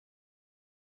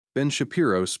Ben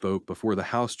Shapiro spoke before the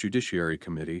House Judiciary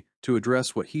Committee to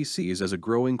address what he sees as a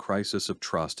growing crisis of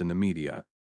trust in the media.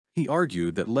 He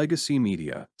argued that legacy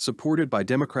media, supported by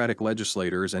Democratic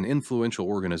legislators and influential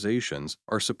organizations,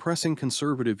 are suppressing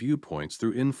conservative viewpoints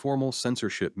through informal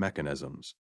censorship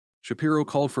mechanisms. Shapiro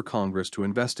called for Congress to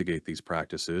investigate these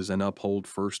practices and uphold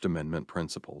First Amendment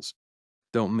principles.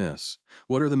 Don't miss.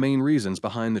 What are the main reasons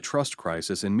behind the trust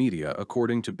crisis in media,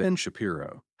 according to Ben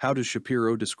Shapiro? How does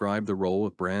Shapiro describe the role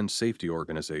of brand safety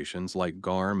organizations like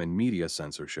GARM and media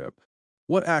censorship?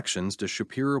 What actions does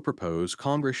Shapiro propose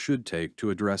Congress should take to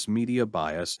address media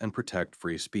bias and protect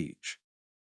free speech?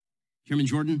 Chairman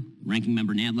Jordan, Ranking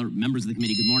Member Nadler, members of the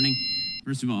committee, good morning.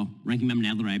 First of all, Ranking Member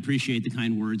Nadler, I appreciate the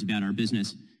kind words about our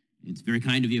business. It's very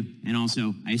kind of you. And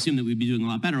also, I assume that we'd be doing a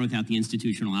lot better without the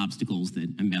institutional obstacles that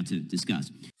I'm about to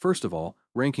discuss. First of all,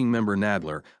 Ranking Member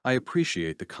Nadler, I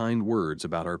appreciate the kind words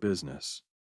about our business.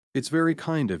 It's very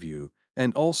kind of you,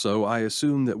 and also I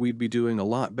assume that we'd be doing a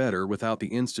lot better without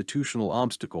the institutional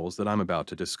obstacles that I'm about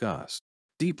to discuss.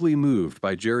 Deeply moved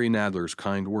by Jerry Nadler's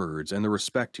kind words and the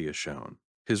respect he has shown.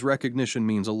 His recognition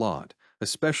means a lot,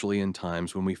 especially in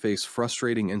times when we face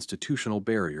frustrating institutional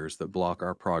barriers that block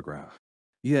our progress.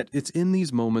 Yet it's in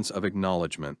these moments of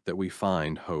acknowledgement that we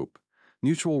find hope.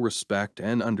 Mutual respect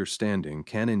and understanding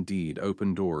can indeed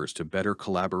open doors to better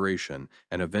collaboration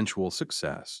and eventual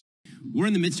success. We're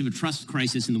in the midst of a trust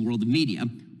crisis in the world of media,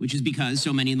 which is because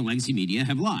so many in the legacy media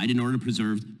have lied in order to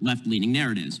preserve left-leaning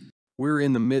narratives. We're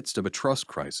in the midst of a trust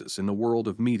crisis in the world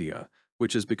of media,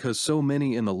 which is because so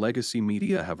many in the legacy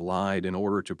media have lied in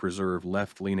order to preserve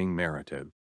left-leaning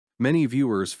narrative. Many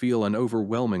viewers feel an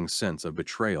overwhelming sense of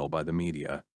betrayal by the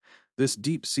media. This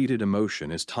deep-seated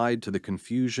emotion is tied to the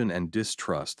confusion and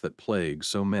distrust that plague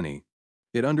so many.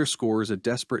 It underscores a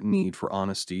desperate need for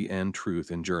honesty and truth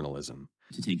in journalism.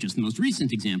 To take just the most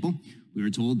recent example, we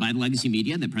were told by the legacy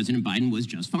media that President Biden was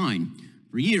just fine.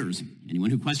 For years,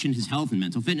 anyone who questioned his health and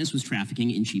mental fitness was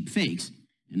trafficking in cheap fakes.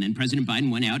 And then President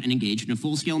Biden went out and engaged in a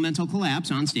full-scale mental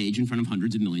collapse on stage in front of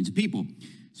hundreds of millions of people.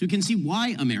 So we can see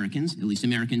why Americans, at least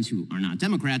Americans who are not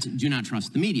Democrats, do not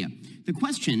trust the media. The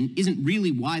question isn't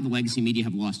really why the legacy media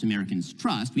have lost Americans'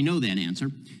 trust. We know that answer.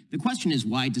 The question is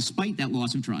why, despite that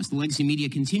loss of trust, the legacy media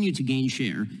continue to gain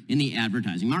share in the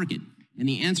advertising market. And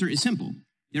the answer is simple.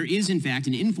 There is, in fact,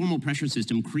 an informal pressure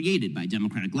system created by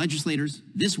Democratic legislators,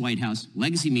 this White House,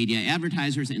 legacy media,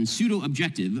 advertisers, and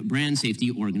pseudo-objective brand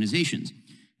safety organizations.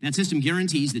 That system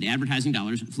guarantees that advertising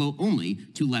dollars flow only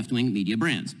to left-wing media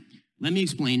brands. Let me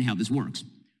explain how this works.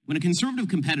 When a conservative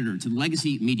competitor to the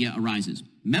legacy media arises,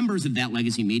 members of that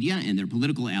legacy media and their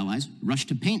political allies rush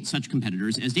to paint such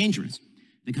competitors as dangerous.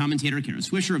 The commentator Kara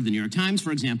Swisher of the New York Times,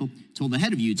 for example, told the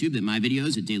head of YouTube that my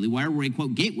videos at Daily Wire were a,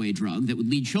 quote, gateway drug that would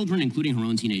lead children, including her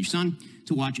own teenage son,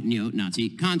 to watch neo-Nazi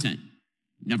content.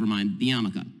 Never mind the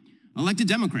yarmulke. Elected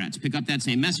Democrats pick up that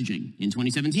same messaging. In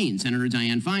 2017, Senator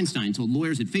Dianne Feinstein told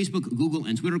lawyers at Facebook, Google,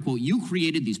 and Twitter, quote, you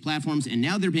created these platforms and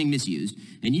now they're being misused,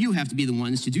 and you have to be the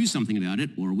ones to do something about it,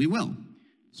 or we will.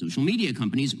 Social media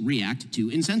companies react to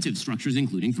incentive structures,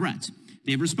 including threats.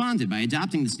 They've responded by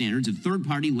adopting the standards of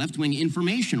third-party left-wing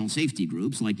informational safety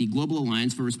groups like the Global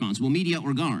Alliance for Responsible Media,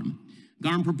 or GARM.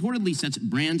 GARM purportedly sets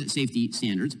brand safety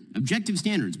standards, objective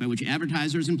standards by which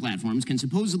advertisers and platforms can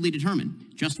supposedly determine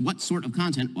just what sort of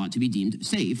content ought to be deemed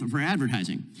safe for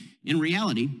advertising. In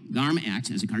reality, GARM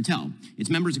acts as a cartel. Its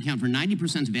members account for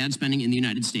 90% of ad spending in the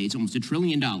United States, almost $1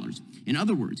 trillion. In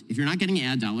other words, if you're not getting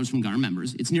ad dollars from GARM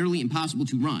members, it's nearly impossible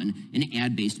to run an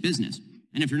ad-based business.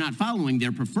 And if you're not following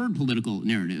their preferred political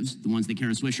narratives, the ones that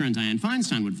Kara Swisher and Dianne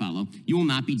Feinstein would follow, you will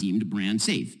not be deemed brand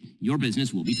safe. Your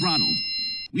business will be throttled.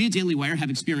 We at Daily Wire have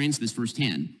experienced this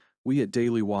firsthand. We at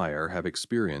Daily Wire have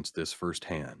experienced this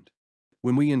firsthand.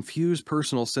 When we infuse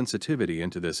personal sensitivity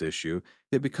into this issue,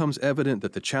 it becomes evident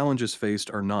that the challenges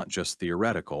faced are not just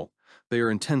theoretical. They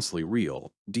are intensely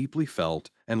real, deeply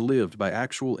felt, and lived by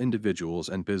actual individuals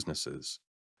and businesses.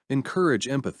 Encourage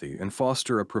empathy and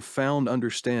foster a profound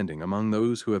understanding among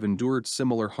those who have endured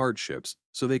similar hardships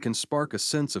so they can spark a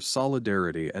sense of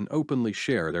solidarity and openly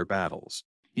share their battles.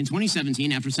 In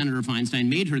 2017, after Senator Feinstein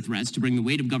made her threats to bring the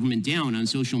weight of government down on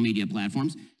social media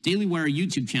platforms, Daily Wire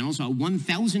YouTube channel saw a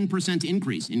 1,000%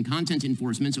 increase in content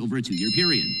enforcements over a 2-year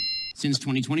period. Since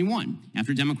 2021,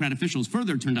 after Democrat officials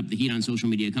further turned up the heat on social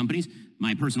media companies,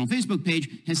 my personal Facebook page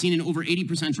has seen an over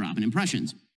 80% drop in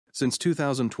impressions. Since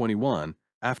 2021,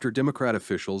 after Democrat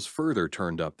officials further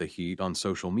turned up the heat on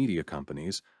social media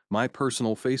companies, my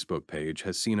personal Facebook page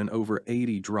has seen an over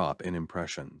 80% drop in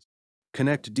impressions.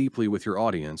 Connect deeply with your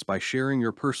audience by sharing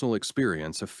your personal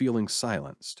experience of feeling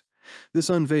silenced. This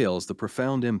unveils the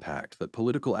profound impact that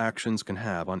political actions can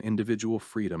have on individual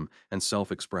freedom and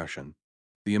self-expression.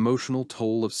 The emotional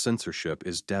toll of censorship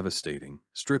is devastating,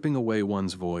 stripping away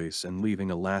one's voice and leaving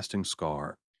a lasting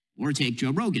scar. Or take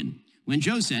Joe Rogan. When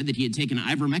Joe said that he had taken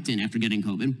ivermectin after getting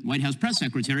COVID, White House Press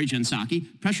Secretary Jen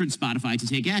Psaki pressured Spotify to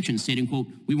take action, stating, quote,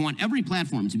 "We want every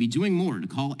platform to be doing more to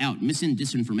call out mis- and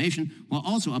disinformation while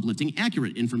also uplifting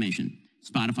accurate information."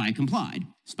 Spotify complied.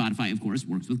 Spotify, of course,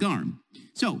 works with GARM.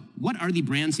 So, what are the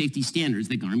brand safety standards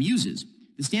that GARM uses?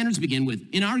 The standards begin with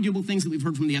inarguable things that we've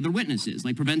heard from the other witnesses,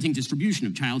 like preventing distribution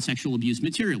of child sexual abuse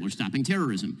material or stopping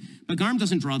terrorism. But GARM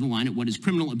doesn't draw the line at what is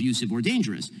criminal, abusive, or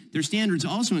dangerous. Their standards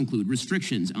also include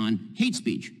restrictions on hate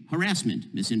speech,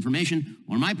 harassment, misinformation,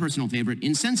 or my personal favorite,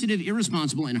 insensitive,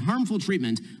 irresponsible, and harmful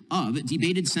treatment of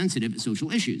debated sensitive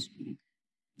social issues.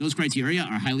 Those criteria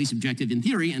are highly subjective in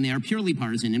theory, and they are purely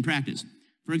partisan in practice.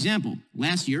 For example,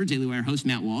 last year, Daily Wire host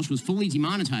Matt Walsh was fully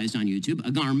demonetized on YouTube,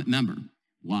 a GARM member.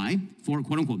 Why? For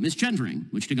quote-unquote misgendering,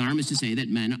 which to GARM is to say that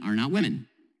men are not women.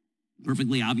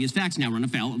 Perfectly obvious facts now run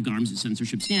afoul of GARM's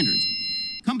censorship standards.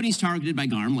 Companies targeted by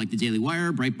GARM, like the Daily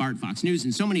Wire, Breitbart, Fox News,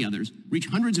 and so many others, reach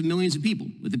hundreds of millions of people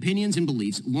with opinions and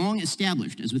beliefs long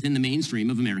established as within the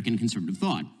mainstream of American conservative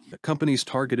thought. Companies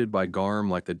targeted by GARM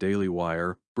like the Daily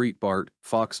Wire, Breitbart,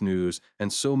 Fox News,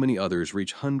 and so many others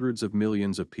reach hundreds of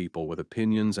millions of people with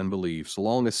opinions and beliefs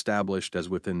long established as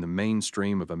within the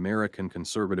mainstream of American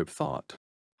conservative thought.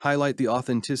 Highlight the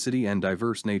authenticity and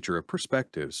diverse nature of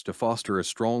perspectives to foster a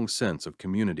strong sense of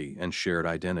community and shared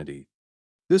identity.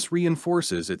 This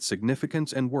reinforces its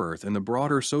significance and worth in the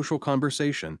broader social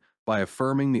conversation by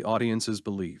affirming the audience's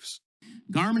beliefs.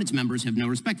 GARM and its members have no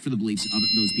respect for the beliefs of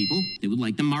those people. They would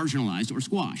like them marginalized or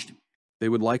squashed. They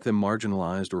would like them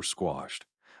marginalized or squashed.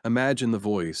 Imagine the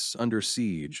voice under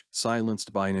siege,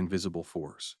 silenced by an invisible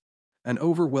force. An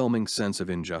overwhelming sense of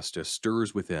injustice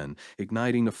stirs within,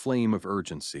 igniting a flame of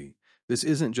urgency. This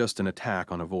isn't just an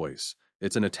attack on a voice,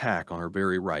 it's an attack on our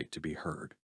very right to be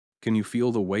heard. Can you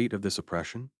feel the weight of this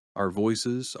oppression? Our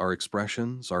voices, our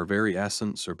expressions, our very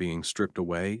essence are being stripped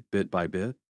away, bit by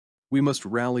bit. We must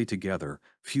rally together,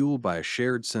 fueled by a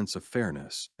shared sense of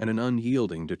fairness and an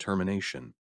unyielding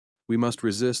determination. We must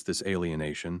resist this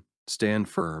alienation, stand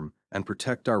firm, and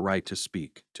protect our right to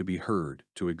speak, to be heard,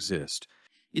 to exist.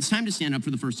 It's time to stand up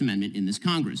for the First Amendment in this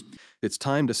Congress. It's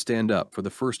time to stand up for the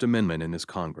First Amendment in this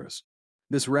Congress.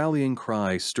 This rallying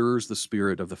cry stirs the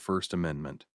spirit of the First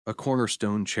Amendment, a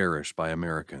cornerstone cherished by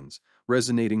Americans,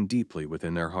 resonating deeply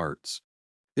within their hearts.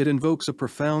 It invokes a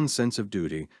profound sense of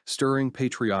duty, stirring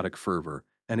patriotic fervor,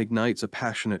 and ignites a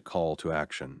passionate call to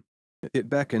action. It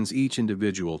beckons each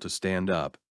individual to stand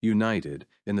up, united,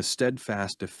 in the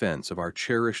steadfast defense of our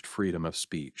cherished freedom of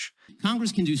speech.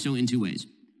 Congress can do so in two ways.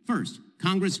 First,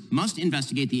 Congress must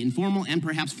investigate the informal and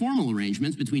perhaps formal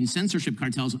arrangements between censorship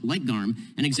cartels like GARM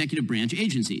and executive branch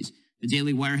agencies. The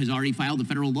Daily Wire has already filed a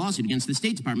federal lawsuit against the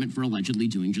State Department for allegedly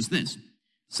doing just this.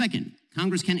 Second,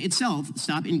 Congress can itself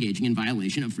stop engaging in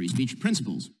violation of free speech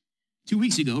principles. 2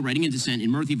 weeks ago, writing in dissent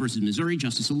in Murphy v. Missouri,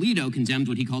 Justice Alito condemned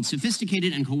what he called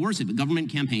sophisticated and coercive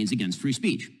government campaigns against free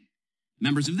speech.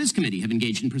 Members of this committee have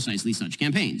engaged in precisely such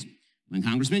campaigns. When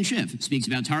Congressman Schiff speaks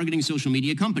about targeting social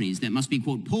media companies that must be,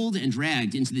 quote, pulled and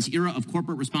dragged into this era of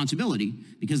corporate responsibility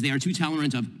because they are too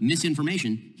tolerant of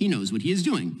misinformation, he knows what he is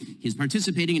doing. He is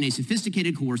participating in a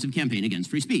sophisticated, coercive campaign against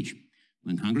free speech.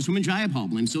 When Congresswoman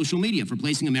Jayapal blames social media for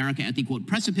placing America at the, quote,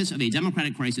 precipice of a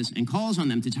democratic crisis and calls on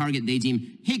them to target they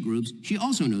deem hate groups, she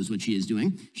also knows what she is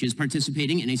doing. She is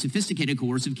participating in a sophisticated,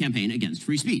 coercive campaign against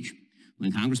free speech.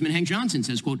 When Congressman Hank Johnson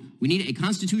says, quote, we need a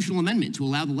constitutional amendment to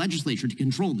allow the legislature to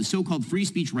control the so-called free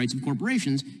speech rights of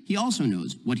corporations, he also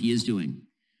knows what he is doing.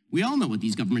 We all know what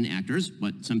these government actors,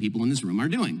 what some people in this room, are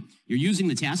doing. You're using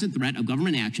the tacit threat of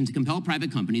government action to compel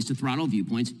private companies to throttle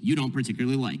viewpoints you don't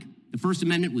particularly like. The First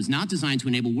Amendment was not designed to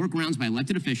enable workarounds by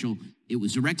elected officials. It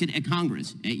was directed at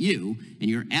Congress, at you, and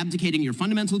you're abdicating your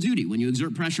fundamental duty when you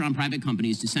exert pressure on private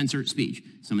companies to censor speech.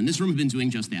 Some in this room have been doing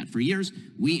just that for years.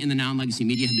 We in the non-legacy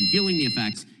media have been feeling the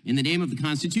effects. In the name of the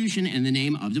Constitution and the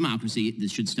name of democracy,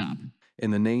 this should stop.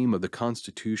 In the name of the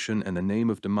Constitution and the name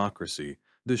of democracy,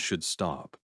 this should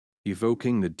stop.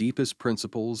 Evoking the deepest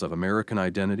principles of American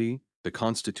identity, the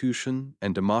Constitution,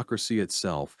 and democracy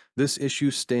itself, this issue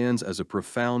stands as a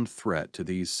profound threat to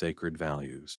these sacred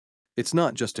values. It's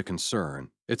not just a concern,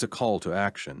 it's a call to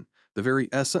action. The very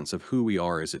essence of who we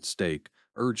are is at stake,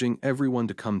 urging everyone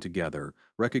to come together,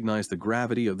 recognize the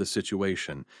gravity of the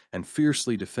situation, and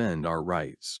fiercely defend our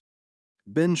rights.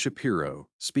 Ben Shapiro,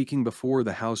 speaking before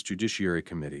the House Judiciary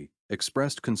Committee,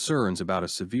 expressed concerns about a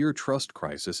severe trust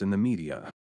crisis in the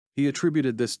media. He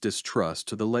attributed this distrust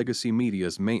to the legacy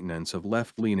media's maintenance of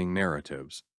left-leaning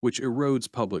narratives, which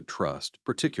erodes public trust,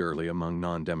 particularly among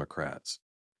non-Democrats.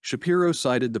 Shapiro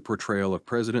cited the portrayal of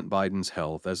President Biden's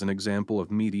health as an example of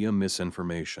media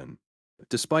misinformation.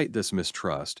 Despite this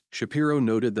mistrust, Shapiro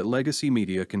noted that legacy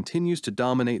media continues to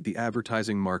dominate the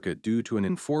advertising market due to an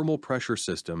informal pressure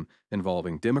system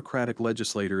involving Democratic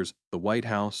legislators, the White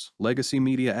House, legacy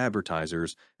media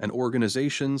advertisers, and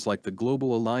organizations like the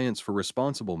Global Alliance for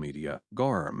Responsible Media,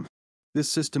 GARM.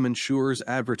 This system ensures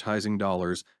advertising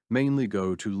dollars mainly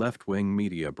go to left-wing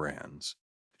media brands.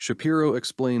 Shapiro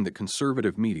explained that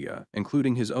conservative media,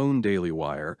 including his own Daily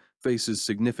Wire, faces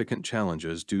significant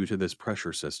challenges due to this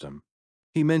pressure system.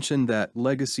 He mentioned that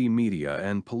legacy media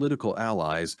and political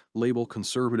allies label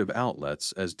conservative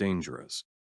outlets as dangerous.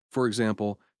 For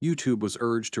example, YouTube was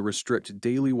urged to restrict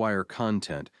Daily Wire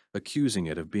content, accusing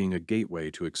it of being a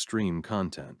gateway to extreme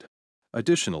content.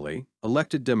 Additionally,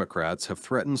 elected Democrats have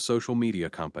threatened social media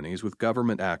companies with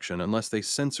government action unless they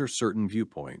censor certain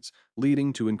viewpoints,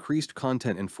 leading to increased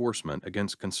content enforcement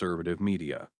against conservative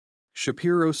media.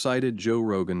 Shapiro cited Joe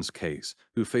Rogan's case,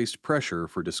 who faced pressure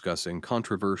for discussing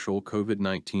controversial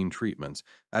COVID-19 treatments,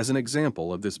 as an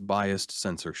example of this biased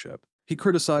censorship. He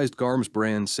criticized GARM's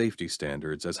brand safety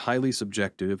standards as highly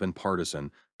subjective and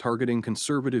partisan, targeting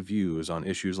conservative views on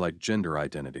issues like gender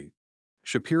identity.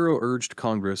 Shapiro urged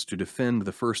Congress to defend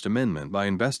the First Amendment by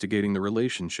investigating the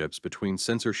relationships between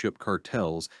censorship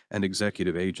cartels and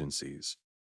executive agencies.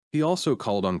 He also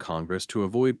called on Congress to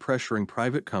avoid pressuring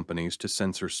private companies to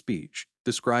censor speech,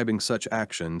 describing such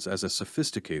actions as a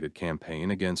sophisticated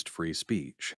campaign against free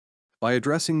speech. By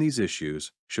addressing these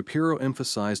issues, Shapiro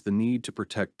emphasized the need to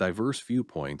protect diverse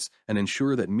viewpoints and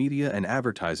ensure that media and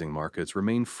advertising markets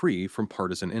remain free from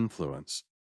partisan influence.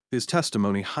 His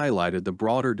testimony highlighted the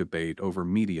broader debate over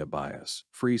media bias,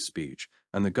 free speech,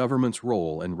 and the government's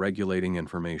role in regulating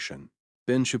information.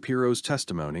 Ben Shapiro's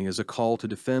testimony is a call to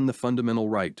defend the fundamental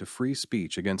right to free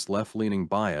speech against left-leaning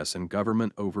bias and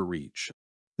government overreach.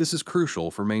 This is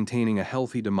crucial for maintaining a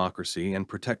healthy democracy and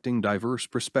protecting diverse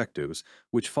perspectives,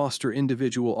 which foster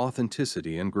individual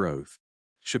authenticity and growth.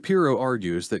 Shapiro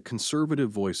argues that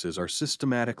conservative voices are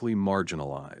systematically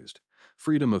marginalized.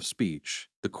 Freedom of speech,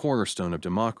 the cornerstone of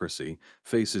democracy,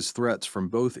 faces threats from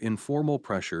both informal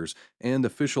pressures and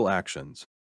official actions.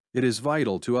 It is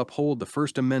vital to uphold the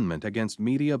First Amendment against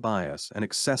media bias and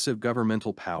excessive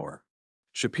governmental power.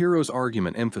 Shapiro's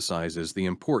argument emphasizes the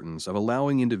importance of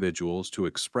allowing individuals to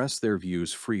express their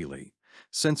views freely.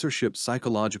 Censorship's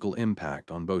psychological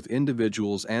impact on both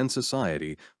individuals and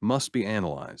society must be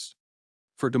analyzed.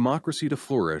 For democracy to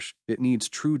flourish, it needs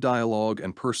true dialogue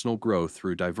and personal growth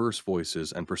through diverse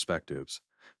voices and perspectives.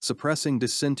 Suppressing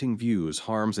dissenting views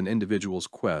harms an individual's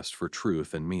quest for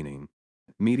truth and meaning.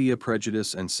 Media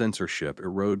prejudice and censorship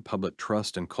erode public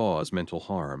trust and cause mental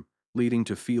harm, leading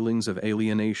to feelings of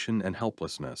alienation and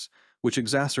helplessness, which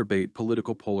exacerbate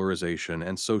political polarization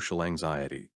and social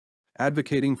anxiety.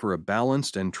 Advocating for a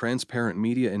balanced and transparent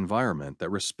media environment that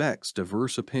respects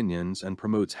diverse opinions and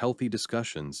promotes healthy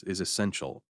discussions is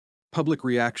essential. Public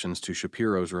reactions to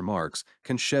Shapiro's remarks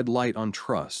can shed light on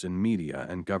trust in media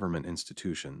and government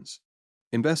institutions.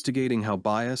 Investigating how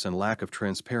bias and lack of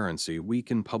transparency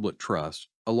weaken public trust,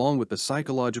 along with the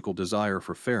psychological desire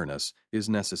for fairness, is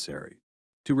necessary.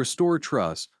 To restore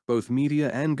trust, both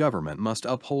media and government must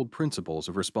uphold principles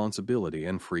of responsibility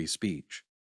and free speech.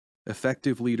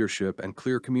 Effective leadership and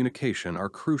clear communication are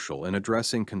crucial in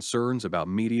addressing concerns about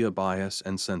media bias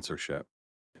and censorship.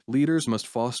 Leaders must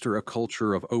foster a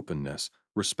culture of openness,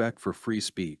 respect for free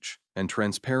speech, and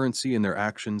transparency in their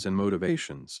actions and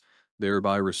motivations,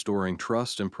 thereby restoring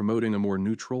trust and promoting a more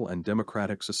neutral and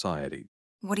democratic society.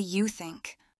 What do you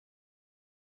think?